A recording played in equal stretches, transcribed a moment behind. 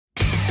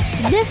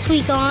This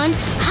week on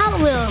Hot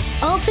Wheels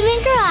Ultimate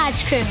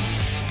Garage Crew,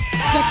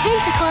 the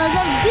Tentacles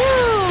of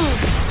Doom.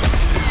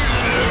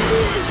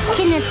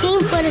 Can the team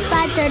put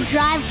aside their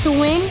drive to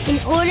win in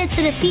order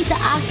to defeat the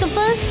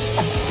octopus?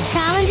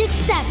 Challenge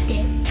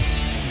accepted.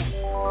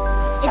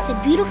 It's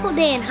a beautiful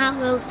day in Hot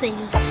Wheels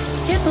City.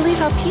 Can't believe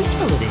how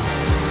peaceful it is.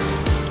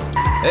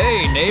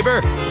 Hey,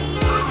 neighbor.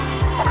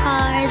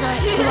 Cars are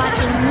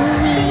watching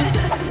movies.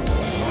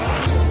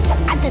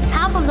 At the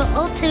top of the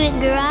Ultimate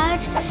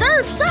Garage,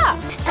 Surf's up!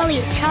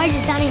 Elliot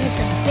charges down and hits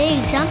a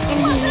big jump, and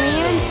he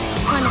lands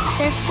on a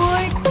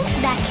surfboard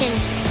that can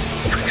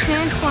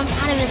transform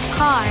out of his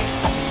car.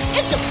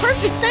 It's a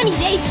perfect sunny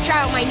day to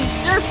try out my new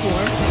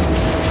surfboard.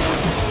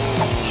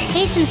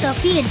 Chase and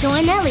Sophia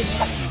join Elliot.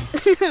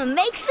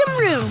 Make some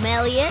room,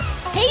 Elliot.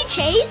 Hey,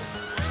 Chase.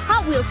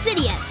 Hot Wheels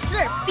City has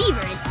surf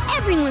fever and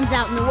everyone's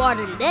out in the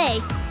water today.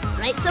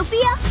 Right,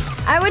 Sophia?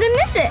 I wouldn't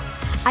miss it.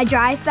 I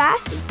drive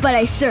fast, but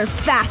I surf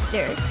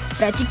faster.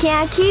 Bet you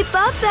can't keep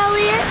up,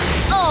 Elliot.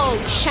 Oh,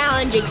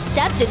 challenge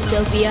accepted,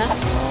 Sophia.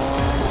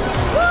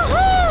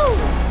 Woohoo!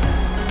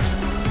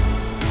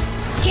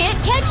 Can't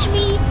catch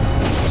me.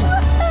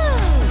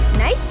 Woohoo!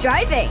 Nice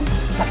driving.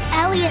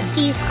 Elliot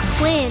sees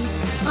Quinn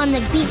on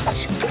the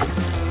beach.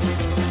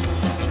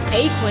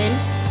 Hey, Quinn.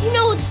 You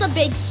know it's the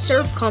big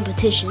surf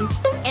competition,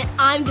 and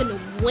I'm gonna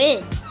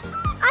win.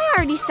 I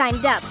already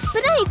signed up,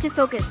 but I need to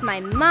focus my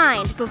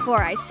mind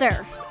before I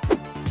surf.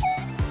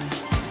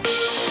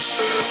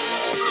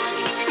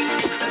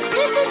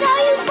 This is how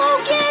you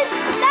focus?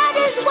 That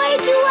is way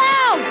too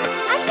loud.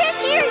 I can't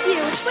hear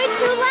you. It's way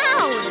too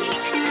loud.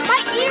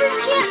 My ears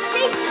can't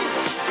take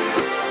this.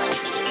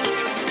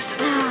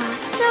 Ah,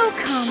 so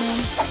common.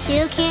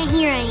 Still can't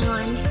hear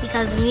anyone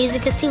because the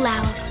music is too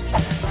loud.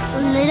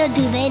 Little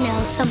do they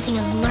know something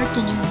is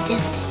lurking in the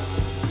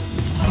distance.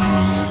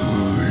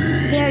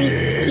 Very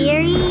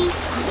scary.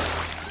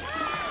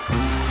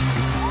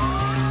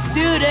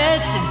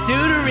 Dudettes and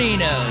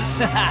duderinos.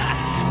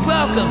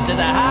 Welcome to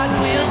the Hot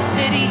Wheels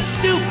City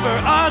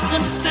Super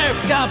Awesome Surf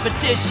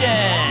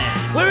Competition,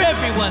 where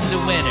everyone's a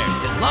winner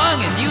as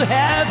long as you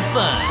have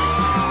fun.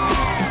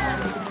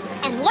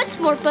 And what's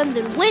more fun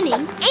than winning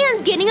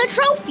and getting a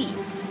trophy?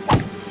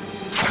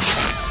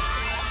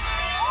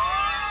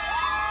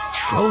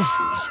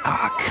 Trophies?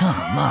 Aw,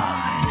 come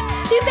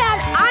on. Too bad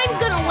I'm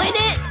gonna win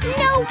it.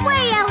 No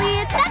way,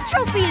 Elliot. That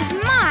trophy is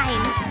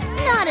mine.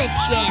 Not a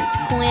chance,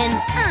 Quinn.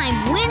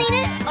 I'm winning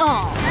it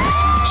all.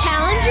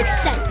 Challenge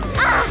accepted.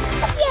 Ah,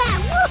 yeah,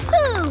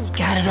 woohoo!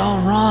 Got it all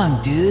wrong,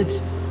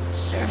 dudes.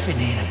 Surfing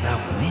ain't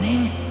about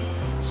winning.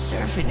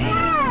 Surfing ain't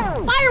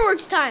about...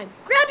 Fireworks time.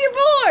 Grab your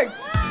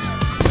boards.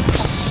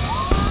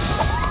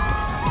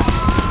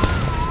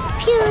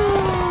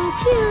 Pew,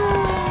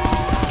 pew,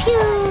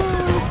 pew.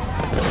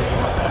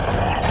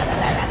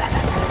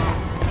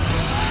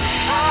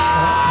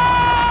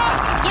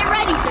 Get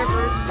ready,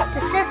 surfers.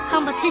 The surf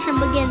competition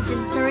begins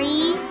in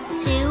 3,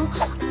 2,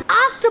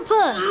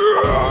 octopus!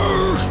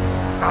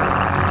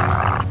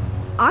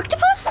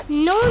 Octopus?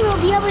 No one will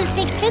be able to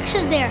take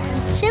pictures there,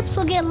 and ships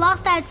will get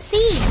lost at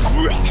sea.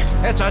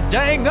 It's a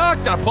dang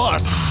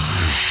octopus!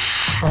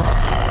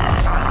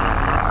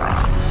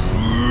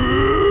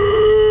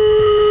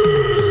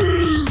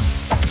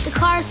 The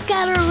cars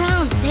scatter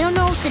around. They don't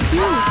know what to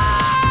do.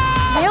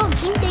 They don't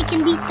think they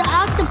can beat the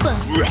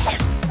octopus.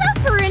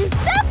 Suffering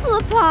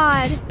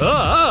cephalopod!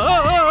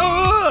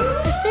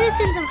 The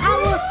citizens of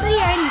Hot Wheels City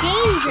are in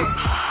danger.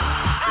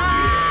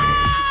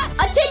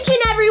 Attention,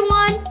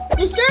 everyone.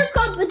 The surf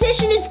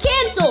competition is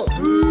canceled.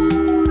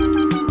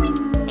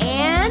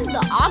 And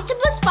the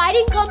octopus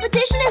fighting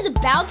competition is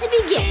about to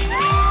begin.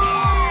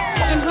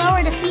 And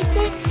whoever defeats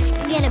it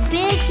can get a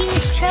big,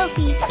 huge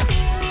trophy.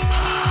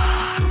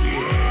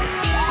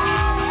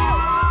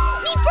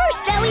 Me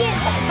first, Elliot.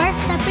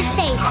 First up is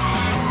Chase.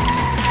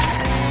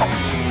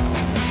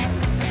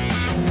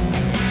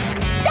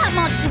 That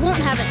monster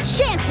won't have a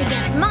chance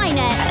against my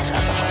net.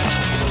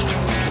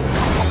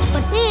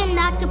 But then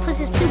the octopus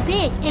is too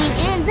big, and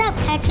he ends up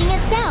catching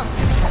itself.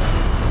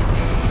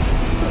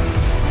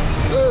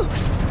 Oof.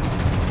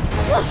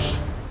 Woof.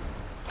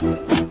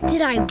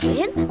 Did I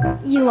win?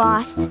 You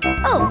lost.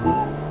 Oh,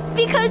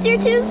 Because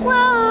you're too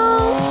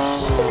slow.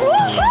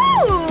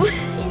 Woohoo!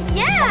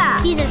 Yeah!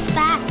 She's as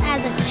fast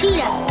as a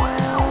cheetah.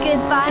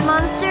 Goodbye,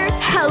 monster.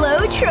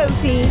 Hello,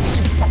 trophy.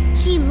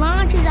 She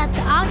launches at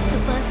the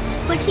octopus,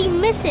 but she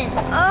misses.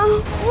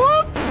 Oh,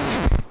 whoops.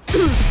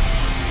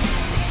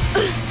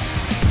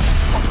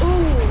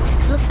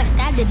 Ooh, looks like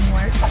that didn't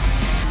work.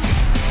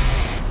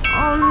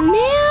 Oh,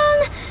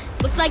 man.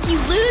 Looks like you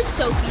lose,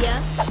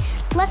 Sophia.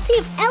 Let's see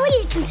if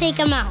Elliot can take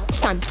him out. It's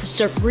time to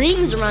surf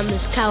rings around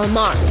this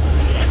calamari.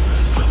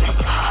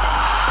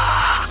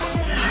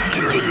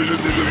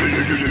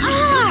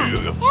 Ah!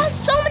 It has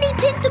so many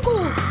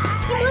tentacles!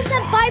 He must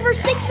have 5 or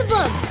 6 of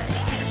them.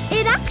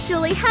 It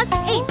actually has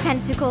 8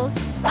 tentacles.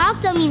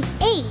 Octo means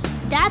 8.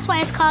 That's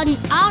why it's called an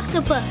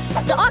octopus.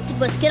 The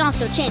octopus can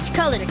also change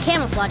color to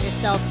camouflage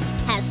itself,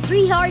 has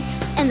 3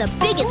 hearts, and the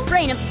biggest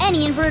brain of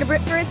any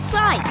invertebrate for its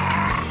size.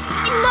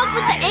 Enough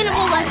with the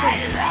animal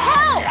lessons.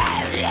 Help!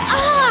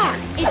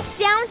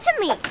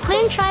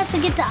 then tries to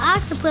get the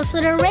octopus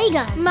with a ray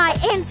gun. My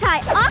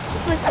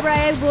anti-octopus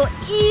ray will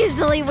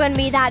easily win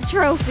me that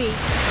trophy.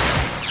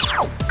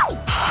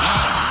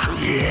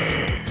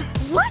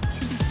 What?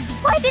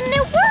 Why didn't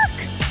it work?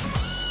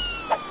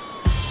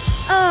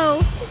 Oh,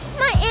 this is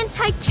my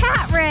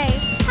anti-cat ray.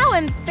 How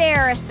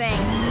embarrassing.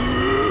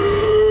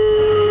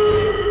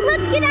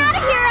 Let's get out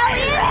of here,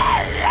 Elliot.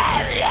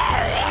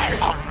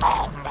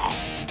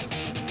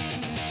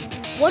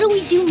 What do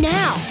we do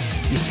now?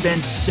 You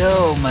spend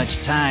so much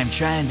time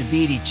trying to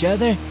beat each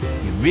other,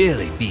 you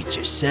really beat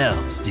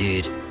yourselves,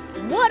 dude.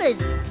 What does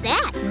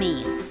that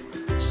mean?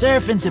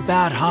 Surfing's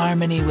about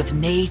harmony with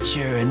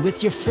nature and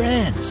with your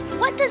friends.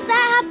 What does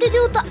that have to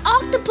do with the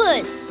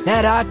octopus?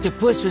 That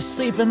octopus was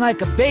sleeping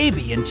like a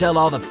baby until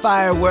all the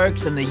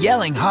fireworks and the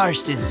yelling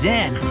harshed his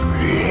zen.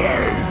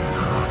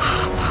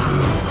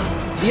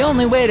 The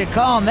only way to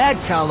calm that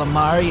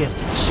calamari is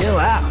to chill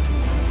out.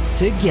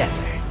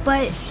 Together.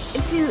 But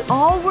if we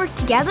all work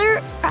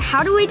together,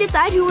 how do we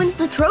decide who wins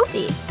the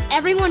trophy?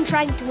 Everyone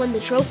trying to win the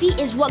trophy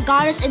is what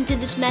got us into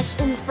this mess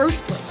in the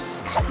first place.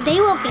 They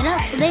woke it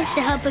up, so they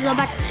should help it go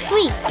back to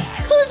sleep.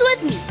 Who's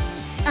with me?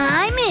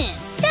 I'm in.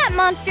 That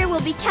monster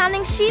will be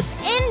counting sheep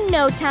in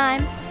no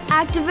time.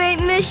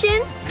 Activate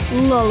mission,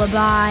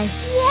 lullaby.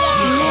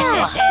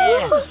 Yeah!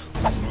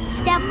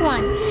 Step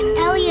 1.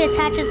 Elliot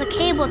attaches a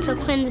cable to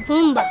Quinn's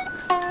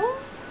boombox.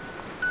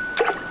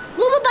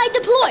 Lullaby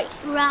deploy.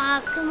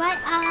 Rock my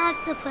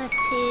octopus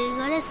to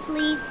go to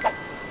sleep.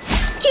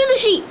 Cue the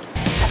sheep.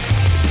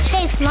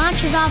 Chase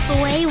launches off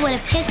away with a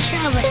picture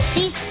of a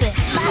sheepfish.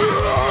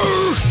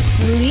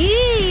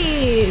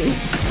 Sleep.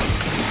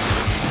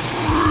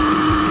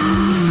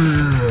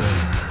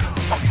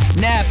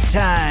 Nap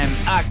time,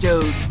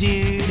 Octo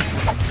dude.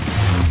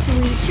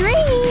 Sweet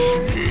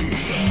dreams.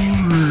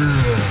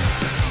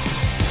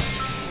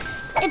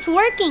 It's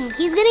working.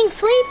 He's getting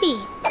sleepy.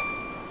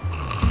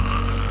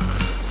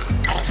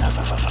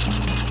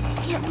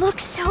 It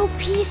looks so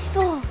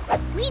peaceful.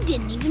 We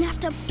didn't even have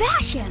to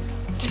bash him.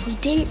 And we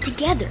did it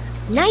together.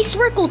 Nice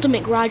work,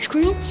 Ultimate Garage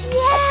Crew.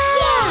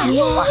 Yeah!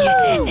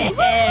 Woohoo!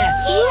 Yeah!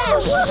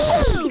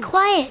 Woohoo! Be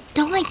quiet.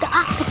 Don't like the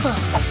octopus.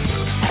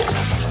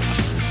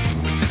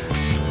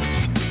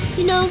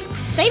 You know,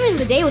 saving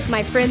the day with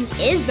my friends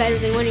is better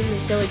than winning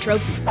this silly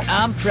trophy.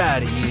 I'm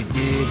proud of you,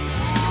 dude.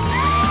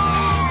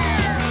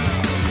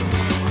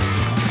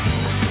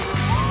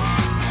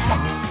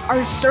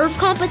 Are surf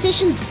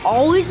competitions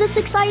always this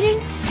exciting?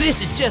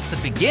 This is just the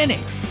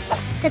beginning.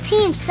 The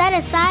team set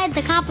aside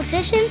the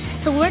competition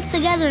to work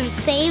together and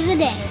save the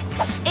day.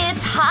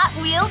 It's Hot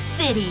Wheels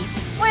City,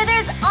 where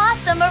there's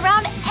awesome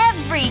around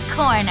every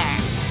corner.